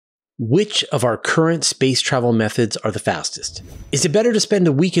Which of our current space travel methods are the fastest? Is it better to spend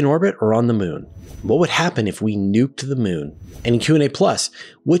a week in orbit or on the moon? What would happen if we nuked the moon? And in Q&A Plus,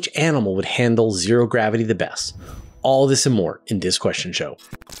 which animal would handle zero gravity the best? All this and more in this question show.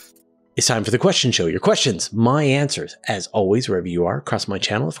 It's time for the question show. Your questions, my answers. As always, wherever you are across my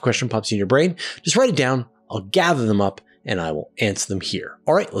channel, if a question pops in your brain, just write it down. I'll gather them up and I will answer them here.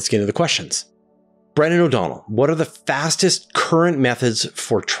 All right, let's get into the questions. Brennan O'Donnell, what are the fastest current methods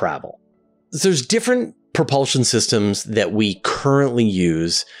for travel? There's different propulsion systems that we currently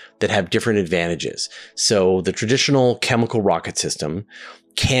use that have different advantages. So the traditional chemical rocket system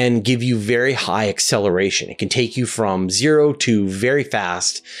can give you very high acceleration. It can take you from 0 to very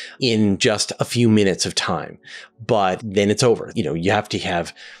fast in just a few minutes of time, but then it's over. You have to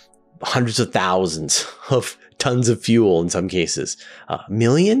have hundreds of thousands of tons of fuel in some cases, a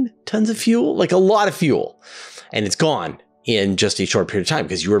million tons of fuel, like a lot of fuel. And it's gone in just a short period of time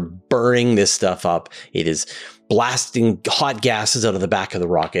because you are burning this stuff up. It is blasting hot gases out of the back of the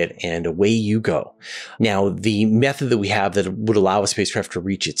rocket and away you go. Now, the method that we have that would allow a spacecraft to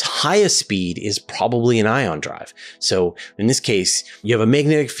reach its highest speed is probably an ion drive. So in this case, you have a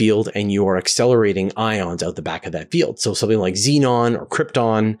magnetic field and you are accelerating ions out the back of that field. So something like xenon or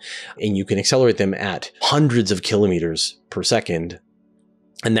krypton, and you can accelerate them at hundreds of kilometers per second.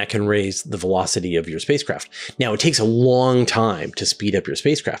 And that can raise the velocity of your spacecraft. Now, it takes a long time to speed up your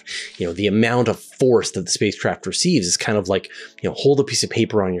spacecraft. The amount of force that the spacecraft receives is kind of like, hold a piece of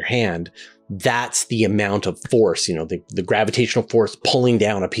paper on your hand. That's the amount of force, the gravitational force pulling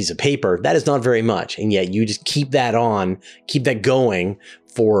down a piece of paper. That is not very much. And yet you just keep that on, keep that going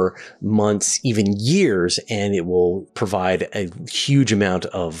for months, even years, and it will provide a huge amount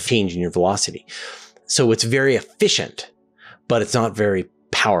of change in your velocity. So it's very efficient, but it's not very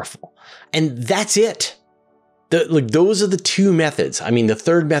powerful. And that's it. Those are the two methods. I mean, the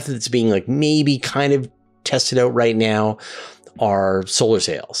third method that's being maybe kind of tested out right now are solar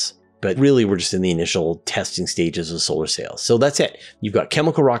sails. But really, we're just in the initial testing stages of solar sails. So that's it. You've got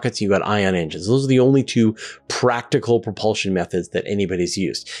chemical rockets, you've got ion engines. Those are the only two practical propulsion methods that anybody's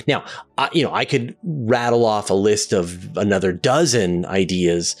used. Now, I could rattle off a list of another dozen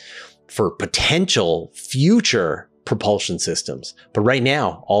ideas for potential future propulsion systems. But right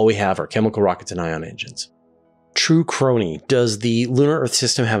now, all we have are chemical rockets and ion engines. True Crony, does the lunar Earth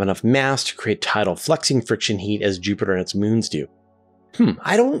system have enough mass to create tidal flexing friction heat as Jupiter and its moons do?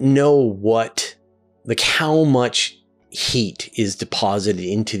 I don't know how much heat is deposited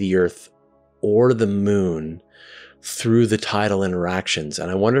into the Earth or the moon through the tidal interactions.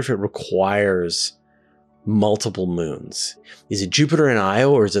 And I wonder if it requires multiple moons. Is it Jupiter and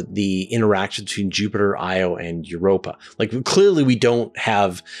Io, or is it the interaction between Jupiter, Io, and Europa? Clearly we don't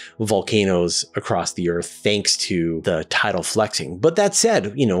have volcanoes across the Earth thanks to the tidal flexing. But that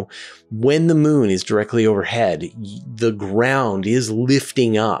said, when the moon is directly overhead, the ground is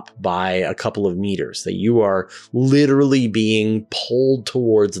lifting up by a couple of meters, that you are literally being pulled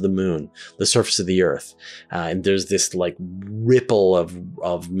towards the moon, the surface of the Earth. And there's this ripple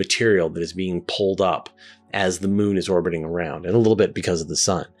of material that is being pulled up as the moon is orbiting around, and a little bit because of the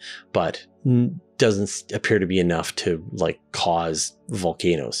sun, but doesn't appear to be enough to cause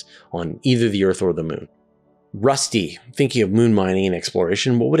volcanoes on either the Earth or the moon. Rusty, thinking of moon mining and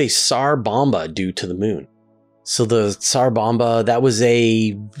exploration, what would a Tsar Bomba do to the moon? So the Tsar Bomba, that was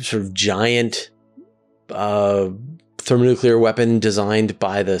a sort of giant thermonuclear weapon designed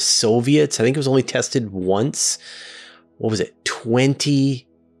by the Soviets. I think it was only tested once. What was it? 20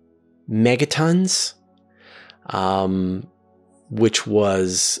 megatons? Which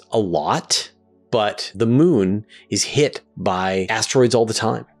was a lot, but the moon is hit by asteroids all the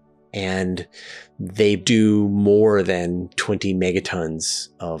time, and they do more than 20 megatons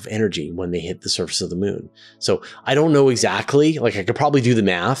of energy when they hit the surface of the moon. So I don't know exactly, I could probably do the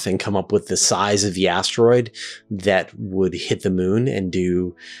math and come up with the size of the asteroid that would hit the moon and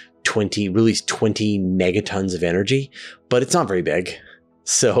do release 20 megatons of energy, but it's not very big.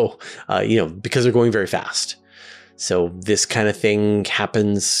 So, because they're going very fast. So this kind of thing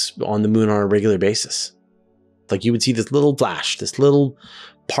happens on the moon on a regular basis. You would see this little flash, this little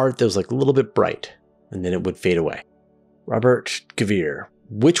part that was a little bit bright, and then it would fade away. Robert Gevere,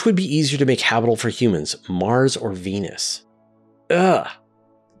 which would be easier to make habitable for humans, Mars or Venus?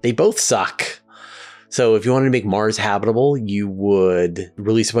 They both suck. So if you wanted to make Mars habitable, you would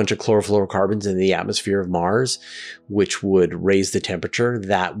release a bunch of chlorofluorocarbons into the atmosphere of Mars, which would raise the temperature.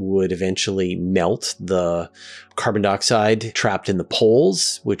 That would eventually melt the carbon dioxide trapped in the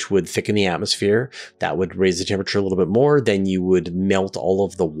poles, which would thicken the atmosphere. That would raise the temperature a little bit more. Then you would melt all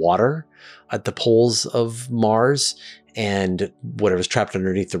of the water at the poles of Mars, and whatever's trapped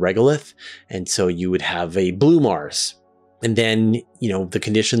underneath the regolith. And so you would have a blue Mars. And then, the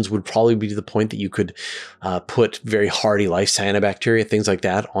conditions would probably be to the point that you could put very hardy life, cyanobacteria, things like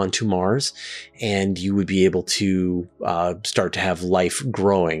that, onto Mars. And you would be able to start to have life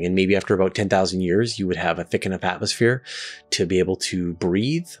growing. And maybe after about 10,000 years, you would have a thick enough atmosphere to be able to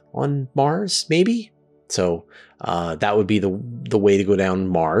breathe on Mars, maybe. So that would be the way to go down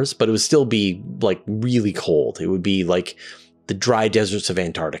Mars. But it would still be like really cold. It would be like the dry deserts of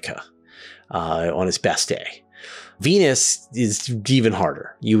Antarctica on its best day. Venus is even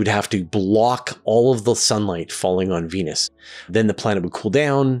harder. You would have to block all of the sunlight falling on Venus. Then the planet would cool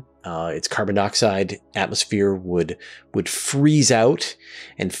down. Its carbon dioxide atmosphere would freeze out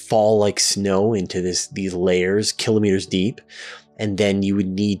and fall like snow into these layers, kilometers deep. And then you would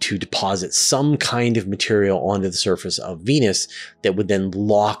need to deposit some kind of material onto the surface of Venus that would then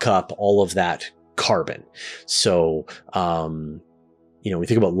lock up all of that carbon. So, we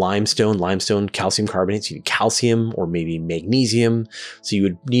think about limestone, calcium carbonates, you need calcium or maybe magnesium. So you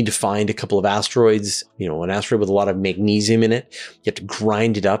would need to find a couple of asteroids, an asteroid with a lot of magnesium in it. You have to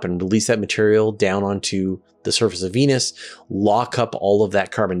grind it up and release that material down onto the surface of Venus, lock up all of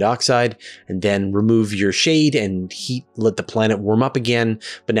that carbon dioxide, and then remove your shade and heat, let the planet warm up again.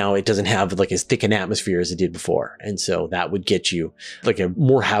 But now it doesn't have like as thick an atmosphere as it did before. And so that would get you like a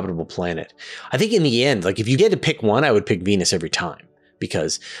more habitable planet. I think in the end, like if you get to pick one, I would pick Venus every time,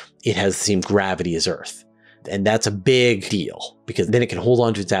 because it has the same gravity as Earth. And that's a big deal because then it can hold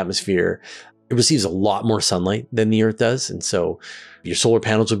on to its atmosphere. It receives a lot more sunlight than the Earth does. And so your solar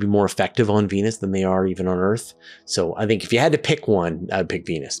panels would be more effective on Venus than they are even on Earth. So I think if you had to pick one, I'd pick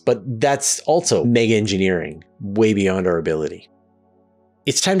Venus. But that's also mega engineering, way beyond our ability.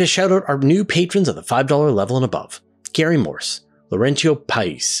 It's time to shout out our new patrons at the $5 level and above. Gary Morse, Laurencio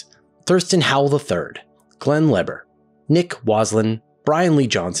Pais, Thurston Howell III, Glenn Leber, Nick Waslin, Brian Lee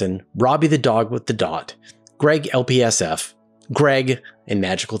Johnson, Robbie the Dog with the Dot, Greg LPSF, Greg, and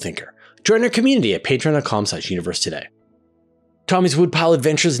Magical Thinker. Join our community at patreon.com/universetoday. Tommy's Woodpile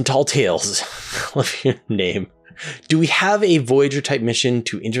Adventures and Tall Tales. Love your name. Do we have a Voyager-type mission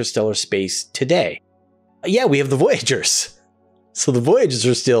to interstellar space today? Yeah, we have the Voyagers. So the Voyagers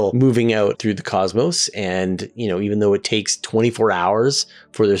are still moving out through the cosmos. And, even though it takes 24 hours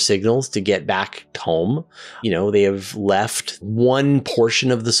for their signals to get back home, they have left one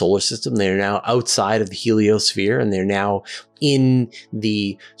portion of the solar system. They're now outside of the heliosphere and they're now in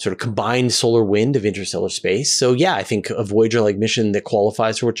the sort of combined solar wind of interstellar space. So yeah, I think a Voyager-like mission that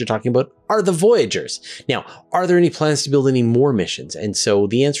qualifies for what you're talking about are the Voyagers. Now, are there any plans to build any more missions? And so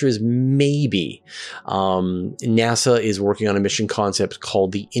the answer is maybe. NASA is working on a mission concept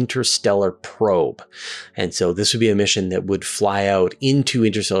called the Interstellar Probe. And so this would be a mission that would fly out into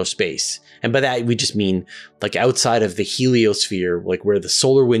interstellar space. And by that, we just mean like outside of the heliosphere, like where the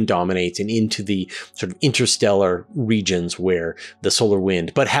solar wind dominates, and into the sort of interstellar regions where the solar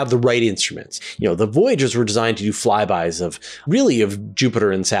wind, but have the right instruments. The Voyagers were designed to do flybys of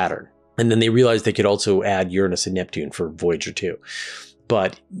Jupiter and Saturn. And then they realized they could also add Uranus and Neptune for Voyager 2.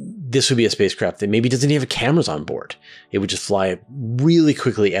 But this would be a spacecraft that maybe doesn't even have cameras on board. It would just fly really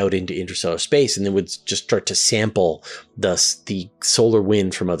quickly out into interstellar space and then would just start to sample the solar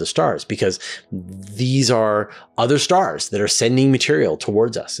wind from other stars, because these are other stars that are sending material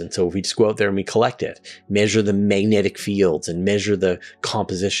towards us. And so if we just go out there and we collect it, measure the magnetic fields and measure the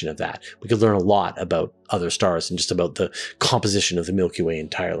composition of that, we could learn a lot about other stars and just about the composition of the Milky Way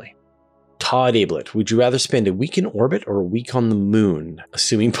entirely. Todd Ablett, would you rather spend a week in orbit or a week on the moon,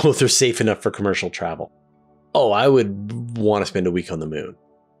 assuming both are safe enough for commercial travel? Oh, I would want to spend a week on the moon.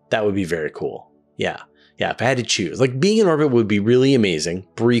 That would be very cool. Yeah, if I had to choose. Like, being in orbit would be really amazing,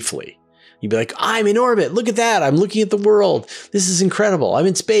 briefly. You'd be like, I'm in orbit. Look at that. I'm looking at the world. This is incredible. I'm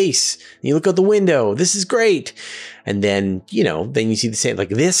in space. And you look out the window. This is great. And then, then you see the same, like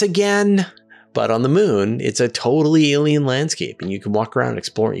this again. But on the moon, it's a totally alien landscape and you can walk around and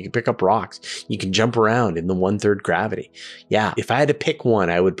explore. You can pick up rocks. You can jump around in the 1/3 gravity. Yeah, if I had to pick one,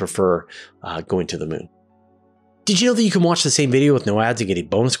 I would prefer going to the moon. Did you know that you can watch the same video with no ads and get a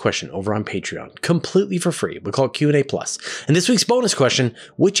bonus question over on Patreon completely for free? We call it Q&A Plus. And this week's bonus question,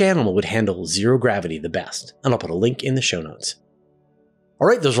 which animal would handle zero gravity the best? And I'll put a link in the show notes. All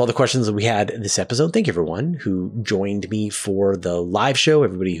right, those are all the questions that we had in this episode. Thank you, everyone who joined me for the live show,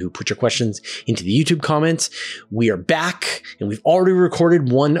 everybody who put your questions into the YouTube comments. We are back, and we've already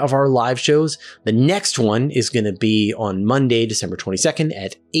recorded one of our live shows. The next one is going to be on Monday, December 22nd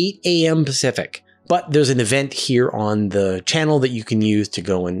at 8 a.m. Pacific. But there's an event here on the channel that you can use to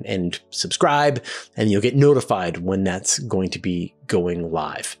go and subscribe, and you'll get notified when that's going to be going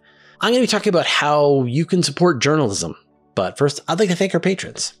live. I'm going to be talking about how you can support journalism. But first, I'd like to thank our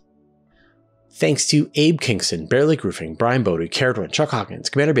patrons. Thanks to Abe Kingston, Bear Lake Roofing, Brian Bodu, Carradwin, Chuck Hawkins,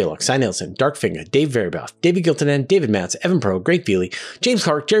 Commander Baylock, Cy Nelson, Dark Finger, Dave Veribeth, David Giltonen, David Matz, Evan Pro, Greg Feely, James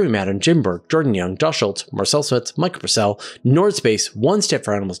Clark, Jeremy Madden, Jim Burke, Jordan Young, Josh Schultz, Marcel Smith, Michael Purcell, Nordspace,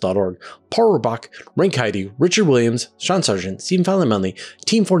 OneStepForAnimals.org, Paul Robach, Rank Heidi, Richard Williams, Sean Sargent, Stephen Fallon-Munley,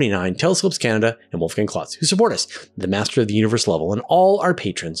 Team 49, Telescopes Canada, and Wolfgang Klotz, who support us at the Master of the Universe level, and all our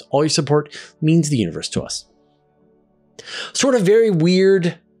patrons. All your support means the universe to us. Sort of very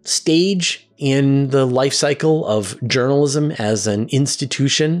weird stage in the life cycle of journalism as an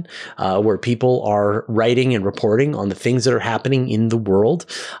institution, where people are writing and reporting on the things that are happening in the world.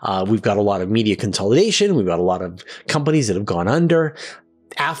 We've got a lot of media consolidation. We've got a lot of companies that have gone under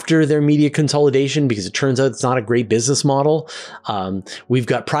after their media consolidation because it turns out it's not a great business model. We've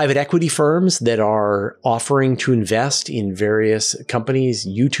got private equity firms that are offering to invest in various companies,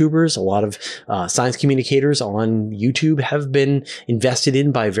 YouTubers. A lot of science communicators on YouTube have been invested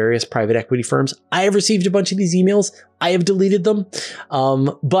in by various private equity firms. I have received a bunch of these emails. I have deleted them.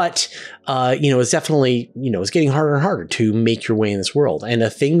 But it's definitely, it's getting harder and harder to make your way in this world. And a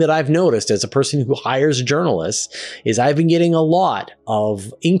thing that I've noticed as a person who hires journalists is I've been getting a lot of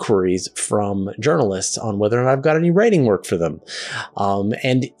inquiries from journalists on whether or not I've got any writing work for them.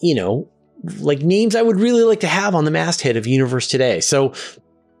 Like names I would really like to have on the masthead of Universe Today. So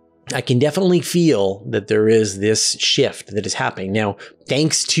I can definitely feel that there is this shift that is happening. Now,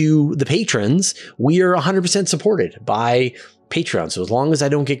 thanks to the patrons, we are 100% supported by Patreon. So as long as I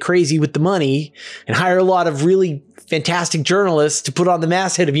don't get crazy with the money and hire a lot of really fantastic journalists to put on the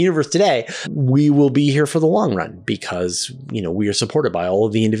masthead of Universe Today, we will be here for the long run because, we are supported by all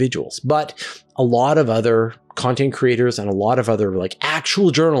of the individuals. But a lot of other content creators and a lot of other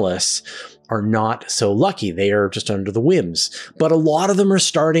actual journalists are not so lucky. They are just under the whims. But a lot of them are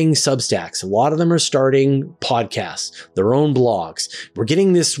starting Substacks. A lot of them are starting podcasts, their own blogs. We're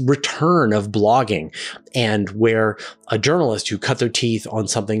getting this return of blogging, and where a journalist who cut their teeth on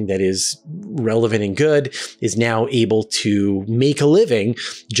something that is relevant and good is now able to make a living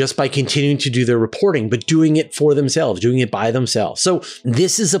just by continuing to do their reporting, but doing it for themselves, doing it by themselves. So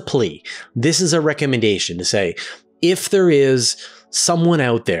this is a plea. This is a recommendation to say, if there is someone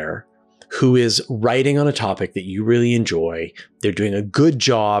out there who is writing on a topic that you really enjoy, they're doing a good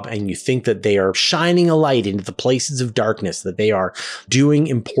job, and you think that they are shining a light into the places of darkness, that they are doing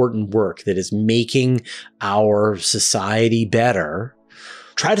important work that is making our society better,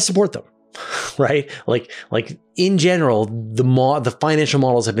 try to support them, right? Like in general, the financial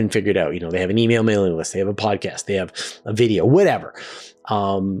models have been figured out. They have an email mailing list, they have a podcast, they have a video, whatever,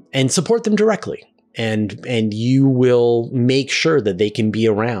 and support them directly. And you will make sure that they can be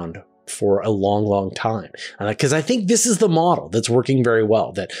around for a long, long time. Because I think this is the model that's working very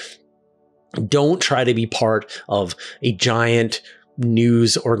well, that don't try to be part of a giant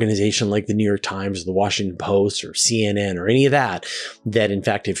news organization like the New York Times or the Washington Post or CNN or any of that, that in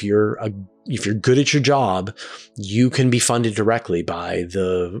fact, if you're good at your job, you can be funded directly by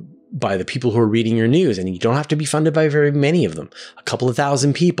the people who are reading your news, and you don't have to be funded by very many of them, a couple of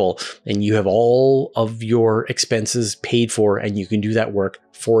thousand people, and you have all of your expenses paid for, and you can do that work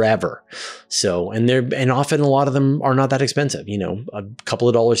forever. So, and often a lot of them are not that expensive, a couple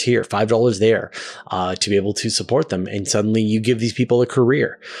of dollars here, $5 there, to be able to support them. And suddenly you give these people a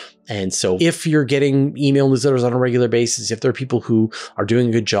career. And so if you're getting email newsletters on a regular basis, if there are people who are doing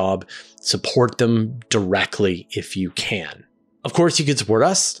a good job, support them directly if you can. Of course, you can support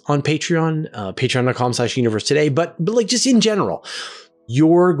us on Patreon, patreon.com/universe today, but just in general,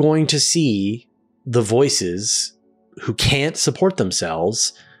 you're going to see the voices who can't support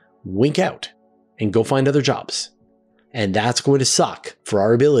themselves wink out and go find other jobs. And that's going to suck for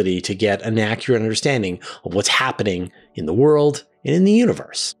our ability to get an accurate understanding of what's happening in the world and in the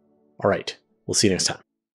universe. All right, we'll see you next time.